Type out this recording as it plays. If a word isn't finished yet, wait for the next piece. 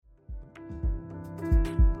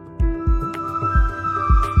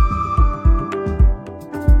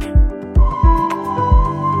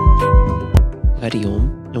Hari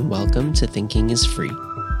Om and welcome to Thinking is Free,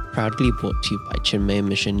 proudly brought to you by Chinmaya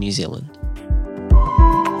Mission New Zealand.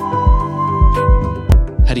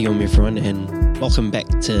 Hari Om everyone and welcome back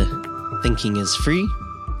to Thinking is Free.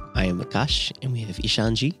 I am Akash and we have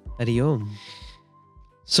Ishanji. Hari Om.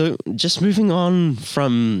 So just moving on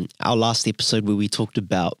from our last episode where we talked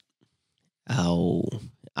about our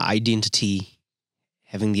identity,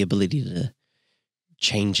 having the ability to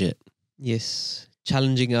change it. Yes.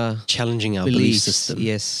 Challenging our belief beliefs. system.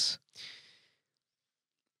 Yes.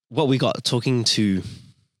 What we got talking to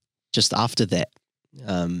just after that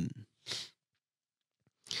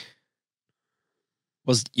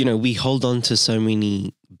was, we hold on to so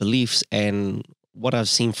many beliefs, and what I've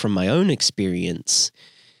seen from my own experience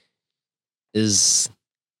is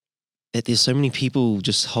that there's so many people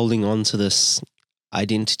just holding on to this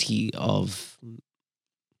identity of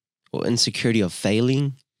or insecurity of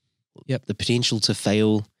failing. Yep. The potential to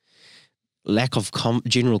fail, lack of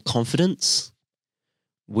general confidence,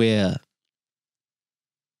 where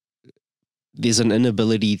there's an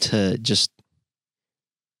inability to just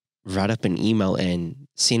write up an email and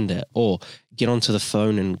send it, or get onto the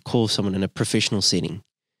phone and call someone in a professional setting,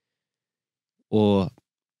 or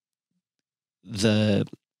the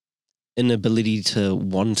inability to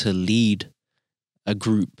want to lead a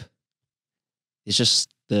group. It's just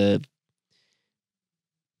the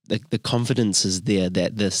confidence is there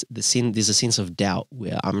that there's a sense of doubt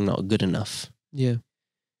where I'm not good enough. Yeah.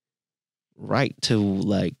 Right to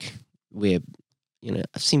where,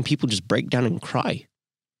 I've seen people just break down and cry.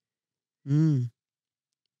 Mm.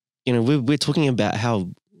 We're talking about how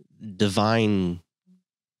divine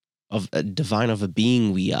of a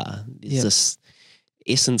being we are. There's this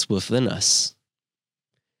essence within us.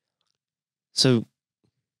 So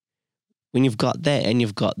when you've got that and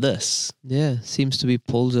you've got this. Yeah. Seems to be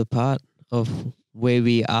poles apart of where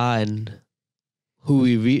we are and who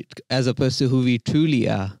we as opposed to who we truly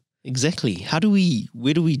are. Exactly.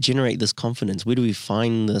 Where do we generate this confidence? Where do we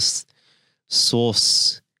find this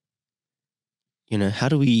source? How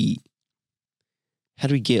do we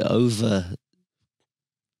get over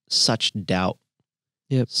such doubt?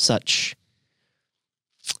 Yep. Such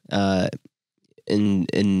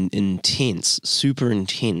intense, super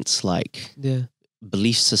intense,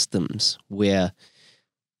 belief systems where,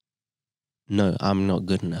 no, I'm not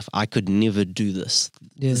good enough. I could never do this.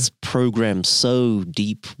 Yeah. This program so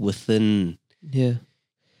deep within. Yeah.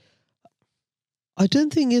 I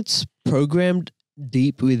don't think it's programmed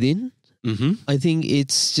deep within. Mm-hmm. I think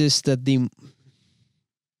it's just that the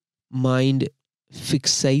mind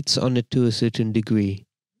fixates on it to a certain degree.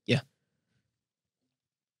 Yeah.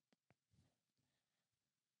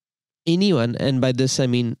 Anyone, and by this I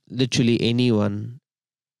mean literally anyone,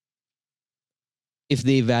 if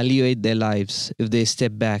they evaluate their lives, if they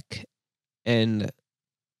step back and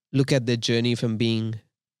look at their journey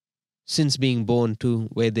since being born to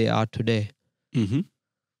where they are today, Mm-hmm.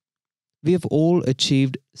 we have all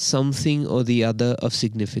achieved something or the other of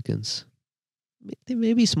significance. They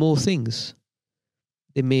may be small things.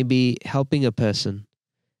 They may be helping a person.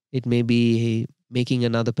 It may be making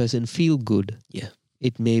another person feel good. Yeah.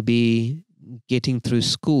 It may be getting through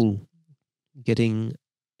school, getting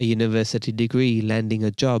a university degree, landing a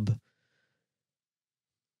job.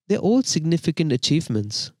 They're all significant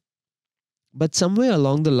achievements. But somewhere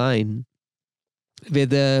along the line,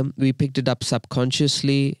 whether we picked it up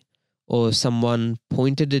subconsciously or someone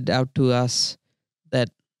pointed it out to us that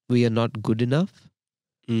we are not good enough.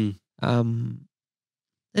 Mm. And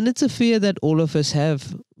it's a fear that all of us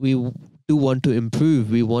have. We do want to improve.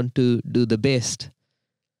 We want to do the best.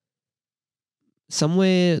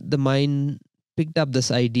 Somewhere the mind picks up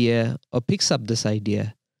this idea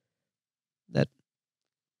that,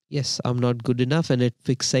 yes, I'm not good enough, and it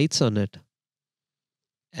fixates on it.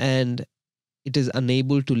 And it is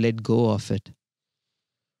unable to let go of it.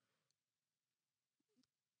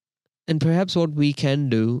 And perhaps what we can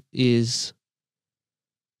do is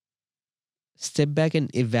step back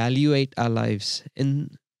and evaluate our lives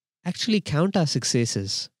and actually count our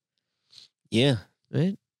successes. Yeah.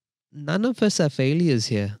 Right? None of us are failures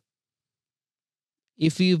here.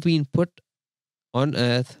 If we've been put on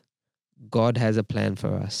earth, God has a plan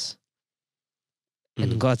for us.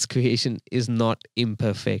 And God's creation is not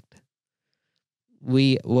imperfect.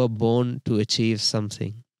 We were born to achieve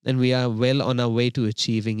something, and we are well on our way to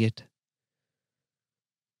achieving it.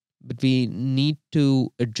 But we need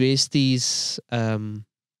to address these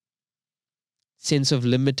sense of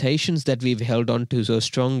limitations that we've held on to so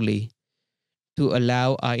strongly to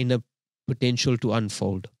allow our inner potential to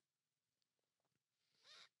unfold.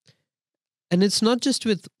 And it's not just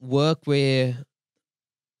with work where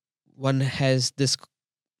one has this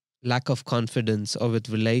lack of confidence or with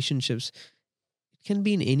relationships, it can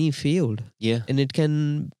be in any field Yeah. and it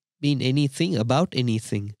can be in anything, about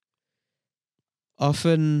anything.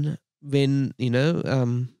 Often when,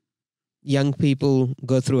 young people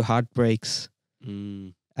go through heartbreaks,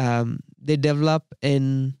 Mm. they develop a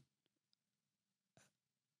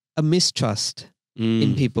mistrust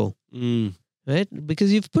in Mm. people, Mm. right?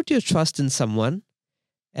 Because you've put your trust in someone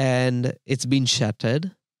and it's been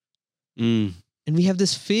shattered. Mm. And we have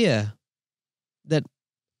this fear that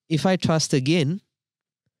if I trust again,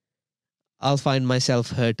 I'll find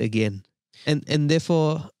myself hurt again. And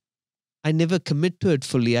therefore, I never commit to it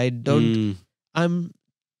fully. Mm. I'm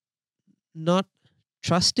not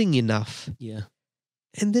trusting enough. Yeah.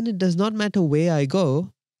 And then it does not matter where I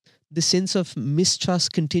go, the sense of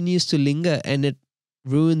mistrust continues to linger and it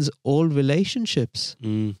ruins all relationships.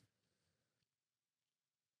 Mm.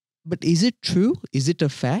 But is it true? Is it a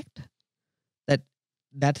fact that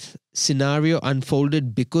that scenario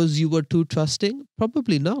unfolded because you were too trusting?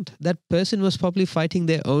 Probably not. That person was probably fighting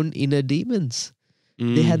their own inner demons.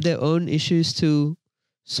 They had their own issues to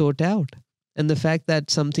sort out. And the fact that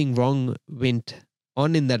something wrong went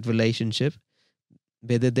on in that relationship,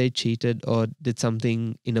 whether they cheated or did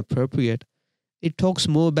something inappropriate, it talks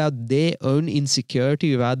more about their own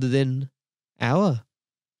insecurity rather than our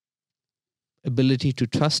ability to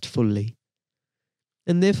trust fully.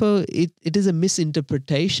 And therefore, it is a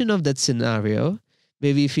misinterpretation of that scenario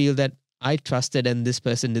where we feel that I trusted and this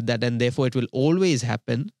person did that and therefore it will always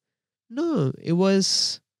happen. No, it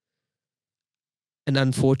was an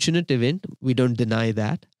unfortunate event. We don't deny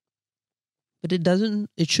that. But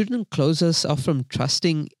it shouldn't close us off from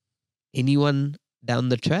trusting anyone down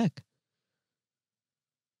the track.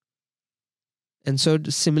 And so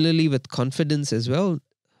similarly with confidence as well,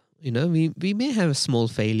 we may have small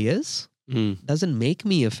failures. Doesn't make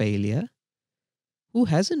me a failure. Who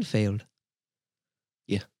hasn't failed?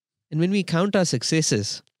 Yeah. And when we count our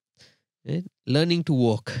successes, right, learning to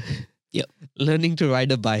walk, Yep. learning to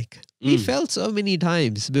ride a bike, we fell so many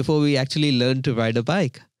times before we actually learned to ride a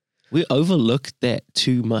bike. We overlook that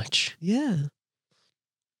too much. Yeah.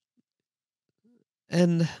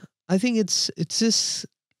 And I think it's just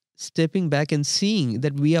stepping back and seeing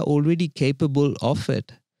that we are already capable of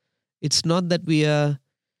it. It's not that we are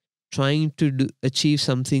trying to achieve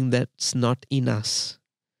something that's not in us.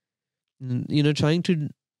 Trying to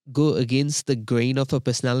go against the grain of a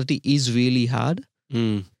personality is really hard.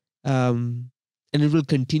 And it will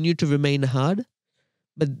continue to remain hard.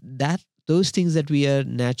 But those things that we are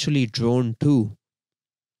naturally drawn to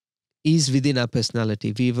is within our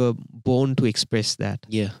personality. We were born to express that.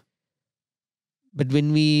 Yeah. But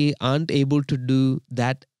when we aren't able to do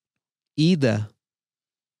that either,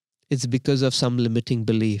 it's because of some limiting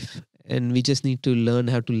belief. And we just need to learn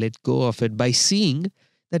how to let go of it by seeing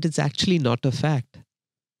that it's actually not a fact.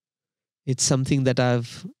 It's something that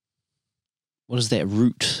What is that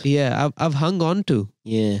root? I've hung on to.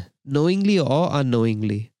 Yeah. Knowingly or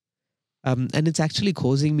unknowingly. And it's actually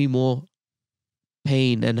causing me more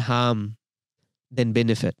pain and harm than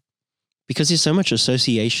benefit. Because there's so much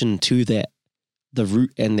association to that, the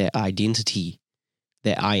root and that identity,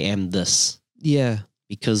 that I am this. Yeah.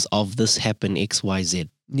 Because of this happened X, Y, Z.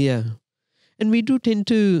 Yeah. And we do tend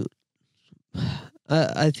to,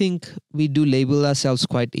 I think we do label ourselves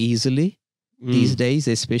quite easily these days,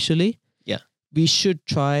 especially. Yeah. We should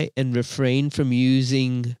try and refrain from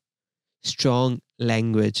using strong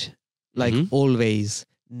language, like always,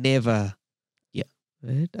 never. Yeah.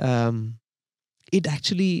 Right? It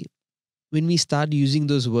actually, when we start using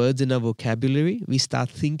those words in our vocabulary, we start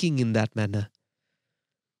thinking in that manner.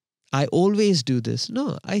 I always do this.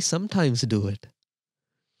 No, I sometimes do it.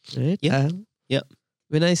 Right? Yeah.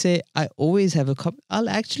 When I say I always have a coffee, I'll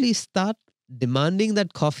actually start demanding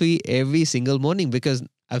that coffee every single morning because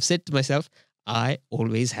I've said to myself, I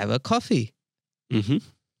always have a coffee.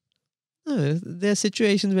 No, there are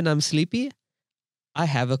situations when I'm sleepy, I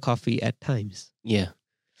have a coffee at times. Yeah.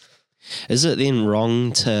 Is it then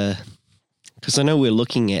wrong to, because I know we're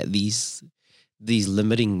looking at these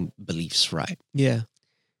limiting beliefs, right? Yeah.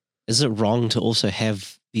 Is it wrong to also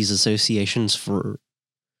have these associations for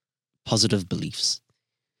positive beliefs?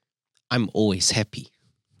 I'm always happy.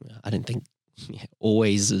 I don't think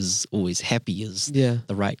always happy is the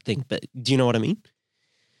right thing. But do you know what I mean?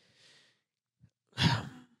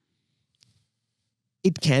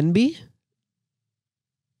 It can be.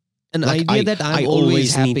 An idea that I'm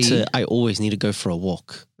always happy. I always need to go for a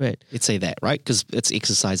walk. Right. Let's say that, right? Because it's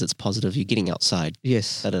exercise, it's positive, you're getting outside.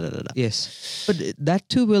 Yes. Da-da-da-da-da. Yes. But that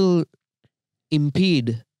too will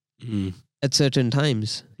impede at certain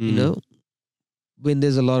times, when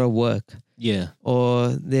there's a lot of work, Yeah. or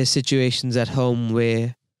there's situations at home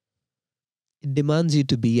where it demands you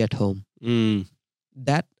to be at home. Mm.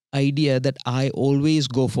 That idea that I always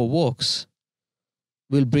go for walks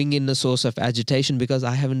will bring in a source of agitation because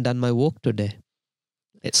I haven't done my walk today.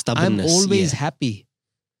 That I'm stubbornness. always yeah. happy.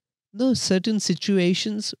 No, certain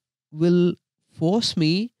situations will force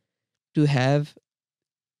me to have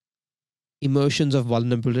emotions of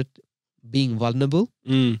vulnerability, being vulnerable,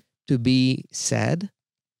 Mm. to be sad.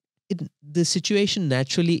 The situation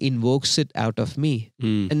naturally invokes it out of me.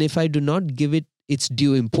 Mm. And if I do not give it its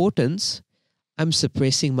due importance, I'm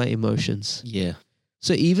suppressing my emotions. Yeah.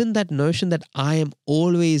 So even that notion that I am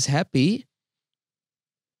always happy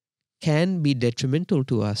can be detrimental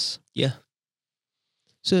to us. Yeah.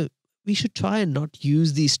 So we should try and not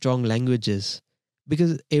use these strong languages,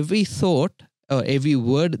 because every thought or every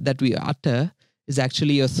word that we utter is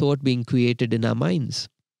actually a thought being created in our minds.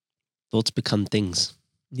 Thoughts become things.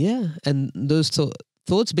 Yeah. And those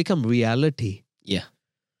thoughts become reality. Yeah.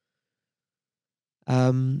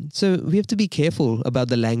 So we have to be careful about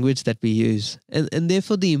the language that we use, and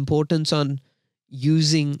therefore the importance on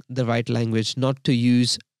using the right language, not to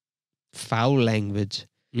use foul language.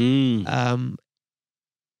 Mm.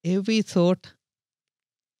 Every thought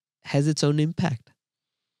has its own impact.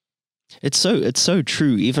 It's so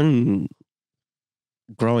true. Even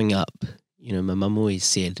growing up, my mum always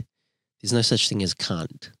said, "There's no such thing as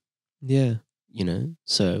can't." Yeah.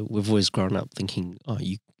 So we've always grown up thinking, "Oh,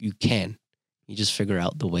 you can. You just figure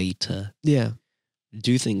out the way to Yeah.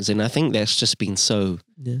 do things." And I think that's just been so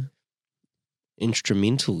Yeah.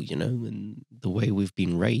 instrumental, in the way we've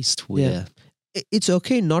been raised. Where It's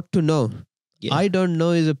okay not to know. yeah, I don't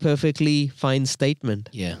know is a perfectly fine statement,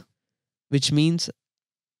 yeah, which means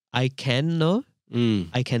I can know, mm,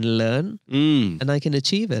 I can learn, mm. and I can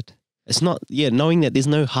achieve it. It's not knowing that there's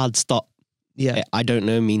no hard stop. Yeah. I don't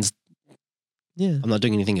know means Yeah. I'm not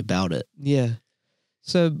doing anything about it. Yeah.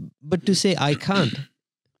 So, but to say I can't,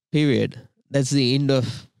 period, that's the end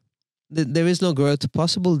of, there is no growth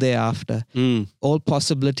possible thereafter. Mm. All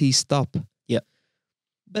possibilities stop. Yeah.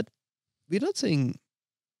 But we're not saying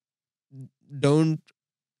don't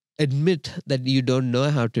admit that you don't know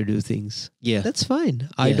how to do things. Yeah, That's fine.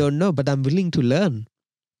 I Yeah. don't know, but I'm willing to learn.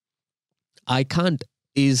 I can't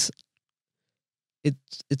is,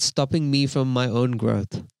 it's stopping me from my own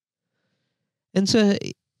growth. And so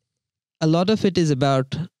a lot of it is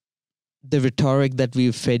about the rhetoric that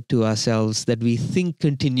we've fed to ourselves, that we think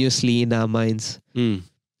continuously in our minds. mm.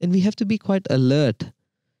 And we have to be quite alert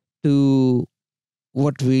to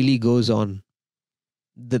what really goes on.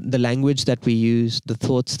 The language that we use, the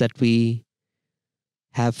thoughts that we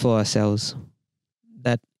have for ourselves,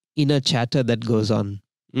 that inner chatter that goes on.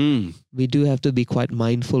 Mm. We do have to be quite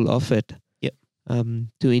mindful of it. Yep.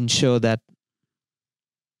 To ensure that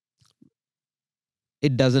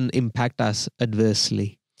it doesn't impact us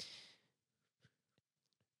adversely.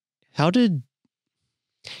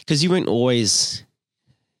 Because you wouldn't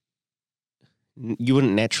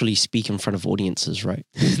naturally speak in front of audiences, right?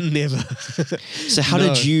 Never. So how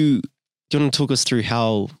No. do you want to talk us through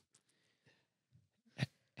how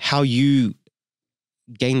you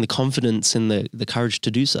gain the confidence and the courage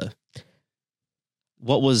to do so?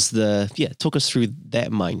 What was talk us through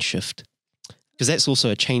that mind shift. Because that's also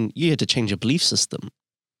a change. You had to change your belief system.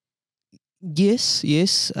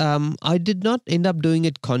 Yes. I did not end up doing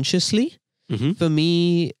it consciously. Mm-hmm. For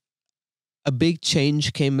me, a big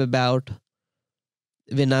change came about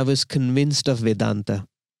when I was convinced of Vedanta,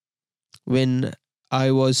 when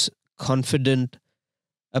I was confident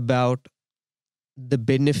about the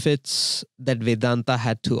benefits that Vedanta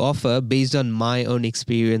had to offer based on my own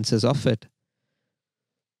experiences of it.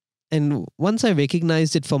 And once I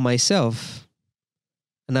recognized it for myself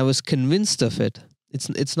and I was convinced of it,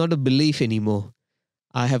 it's not a belief anymore.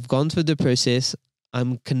 I have gone through the process.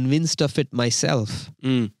 I'm convinced of it myself.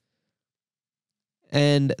 Mm.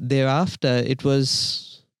 And thereafter, it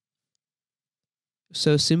was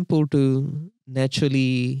so simple to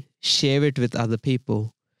naturally share it with other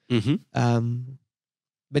people. Mm-hmm.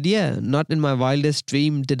 But yeah, not in my wildest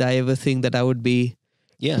dream did I ever think that I would be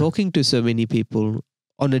Yeah. talking to so many people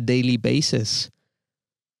on a daily basis.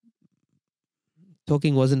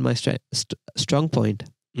 Talking wasn't my strong point.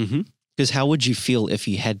 Mm-hmm. Because how would you feel if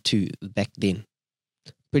you had to back then?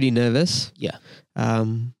 Pretty nervous. Yeah.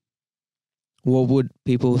 What would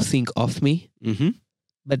people think of me? Mm-hmm.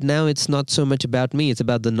 But now it's not so much about me. It's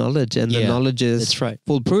about the knowledge, and the Yeah, knowledge is That's right.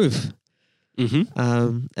 foolproof.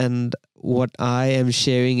 Mm-hmm. And what I am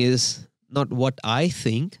sharing is not what I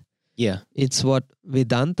think. Yeah. It's what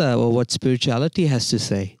Vedanta or what spirituality has to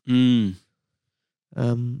say. Mm.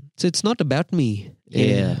 So it's not about me.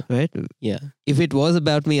 Yeah. Right? Yeah. If it was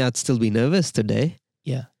about me, I'd still be nervous today.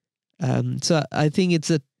 Yeah. So I think it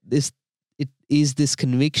is this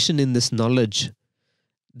conviction in this knowledge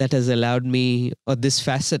that has allowed me, or this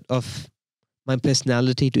facet of my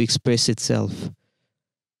personality, to express itself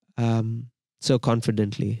so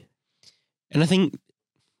confidently. And I think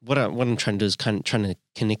what I'm trying to do is trying to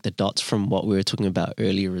connect the dots from what we were talking about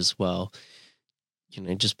earlier as well.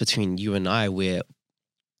 Just between you and I, where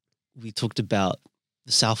we talked about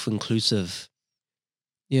the self-inclusive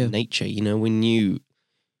nature. When you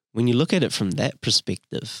look at it from that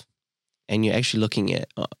perspective, and you're actually looking at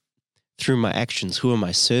through my actions, who am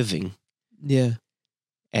I serving? Yeah.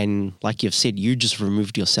 And like you've said, you just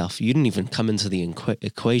removed yourself. You didn't even come into the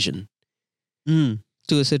equation. To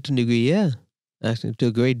a certain degree, yeah. Actually, to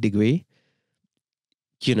a great degree.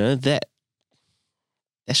 That's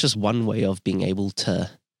just one way of being able to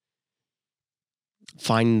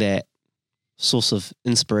find that source of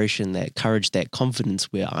inspiration, that courage, that confidence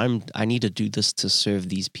where I need to do this to serve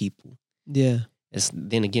these people. Yeah.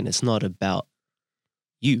 Then again, it's not about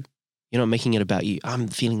you. You're not making it about you. I'm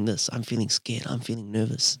feeling this. I'm feeling scared. I'm feeling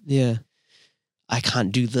nervous. Yeah. I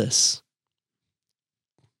can't do this.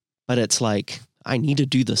 But it's like, I need to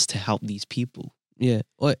do this to help these people. Yeah.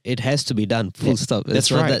 Well, it has to be done. Full stop. That's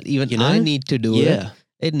it's not right. that even I need to do it.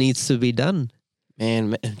 It needs to be done.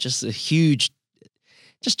 Man, just a huge,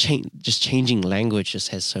 just changing language just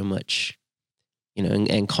has so much,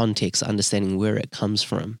 and context, understanding where it comes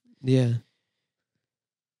from. Yeah.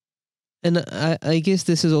 And I guess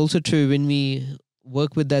this is also true when we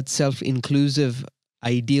work with that self-inclusive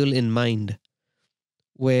ideal in mind,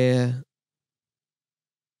 where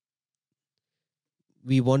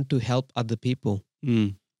we want to help other people.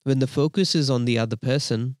 When the focus is on the other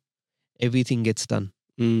person, everything gets done.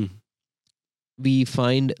 We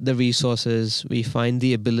find the resources, we find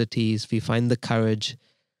the abilities, we find the courage,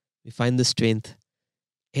 we find the strength.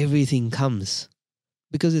 Everything comes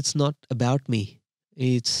because it's not about me.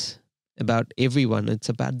 It's about everyone. It's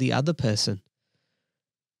about the other person.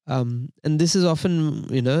 And this is often,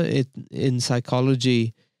 in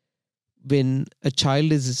psychology, when a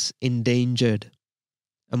child is endangered,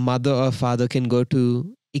 a mother or a father can go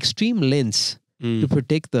to extreme lengths to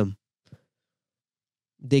protect them.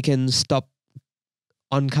 They can stop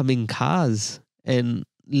oncoming cars and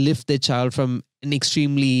lift their child from an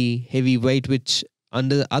extremely heavy weight, which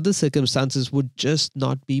under other circumstances would just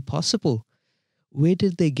not be possible. Where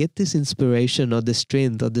did they get this inspiration or this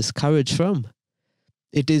strength or this courage from?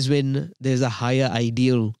 It is when there's a higher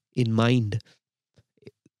ideal in mind.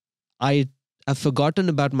 I have forgotten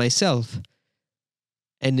about myself,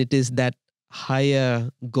 and it is that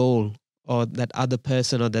higher goal or that other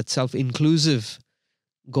person or that self-inclusive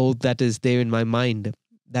goal that is there in my mind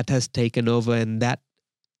that has taken over, and that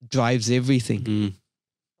drives everything.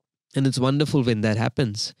 And it's wonderful when that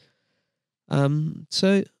happens.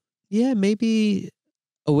 So yeah, maybe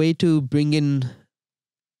a way to bring in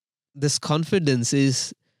this confidence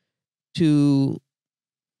is to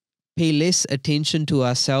pay less attention to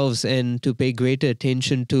ourselves and to pay greater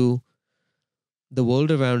attention to the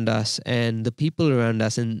world around us and the people around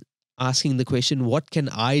us, and asking the question, what can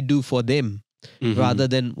I do for them, rather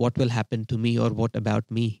than what will happen to me or what about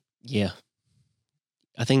me? Yeah.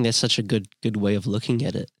 I think that's such a good way of looking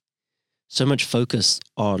at it. So much focus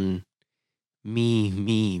on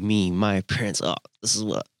me, my appearance. Oh, this is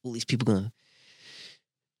what all these people gonna.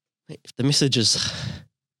 If the message is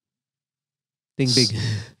think big.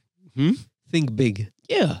 Think big.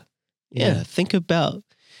 Yeah. Think about,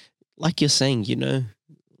 like you're saying,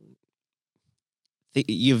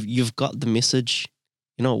 you've got the message.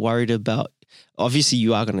 You're not worried about. Obviously,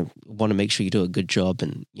 you are gonna want to make sure you do a good job,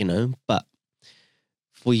 and but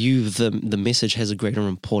for you, the message has a greater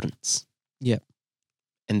importance. Yeah.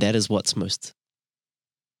 And that is what's most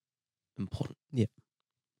important. Yeah.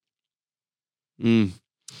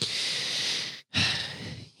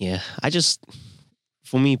 Yeah.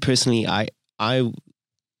 For me personally, I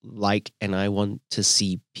like and I want to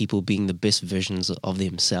see people being the best versions of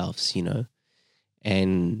themselves,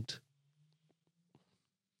 and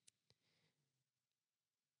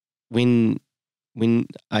when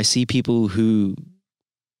I see people who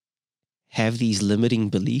have these limiting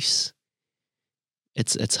beliefs,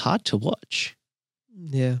 it's hard to watch.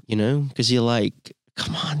 Yeah. Because you're like,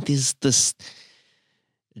 come on, there's this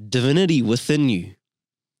divinity within you.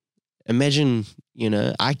 Imagine,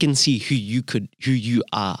 I can see who you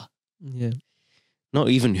are. Yeah. Not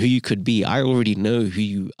even who you could be. I already know who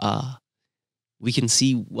you are. We can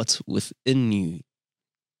see what's within you.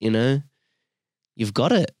 You've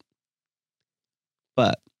got it.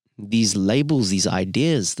 But these labels, these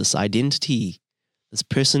ideas, this identity, this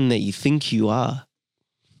person that you think you are.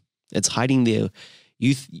 It's hiding there.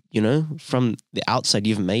 You know, from the outside,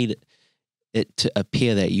 you've made it to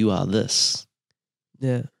appear that you are this.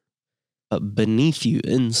 Yeah. But beneath you,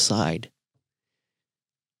 inside,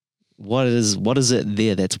 what is it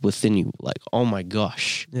there that's within you? Like, oh my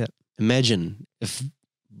gosh. Yeah. Imagine if,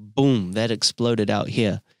 boom, that exploded out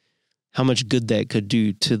here. How much good that could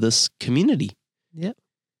do to this community. Yeah.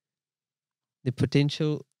 The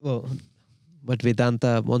potential, well, what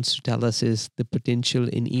Vedanta wants to tell us is the potential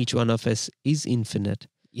in each one of us is infinite.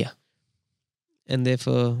 Yeah. And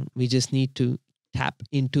therefore, we just need to tap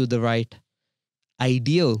into the right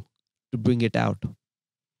ideal to bring it out.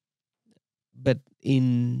 But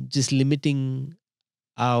in just limiting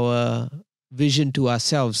our vision to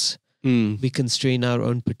ourselves, we constrain our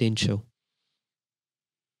own potential.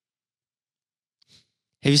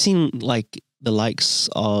 Have you seen like the likes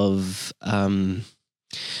of Guruji,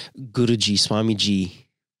 Swamiji,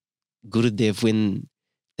 Gurudev when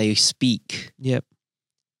they speak? Yep.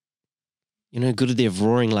 You know, Gurudev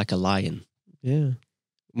roaring like a lion. Yeah.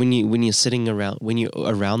 When you're sitting around, when you're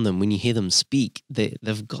around them, when you hear them speak,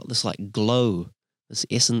 they've got this like glow, this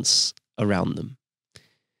essence around them.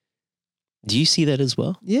 Do you see that as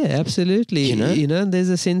well? Yeah, absolutely. You know, there's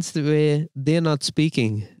a sense where they're not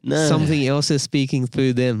speaking. No. Something else is speaking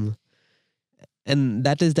through them. And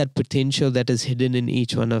that is that potential that is hidden in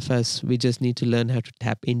each one of us. We just need to learn how to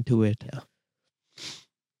tap into it. Yeah.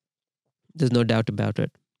 There's no doubt about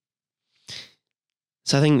it.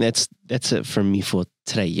 So I think that's it from me for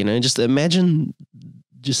today. You know, just imagine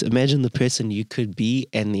the person you could be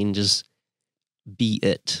and then just be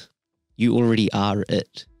it. You already are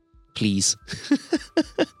it. Please.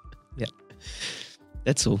 Yeah.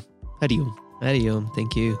 That's all. Hariom. Hariom.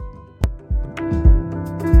 Thank you.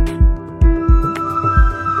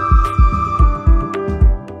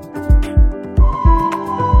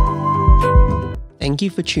 Thank you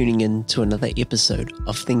for tuning in to another episode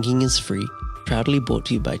of Thinking is Free, proudly brought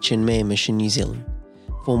to you by Chinmaya Mission New Zealand.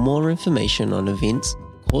 For more information on events,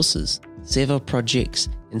 courses, seva projects,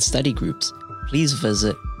 and study groups, please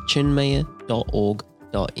visit chinmaya.org.nz.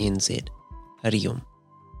 Hariom.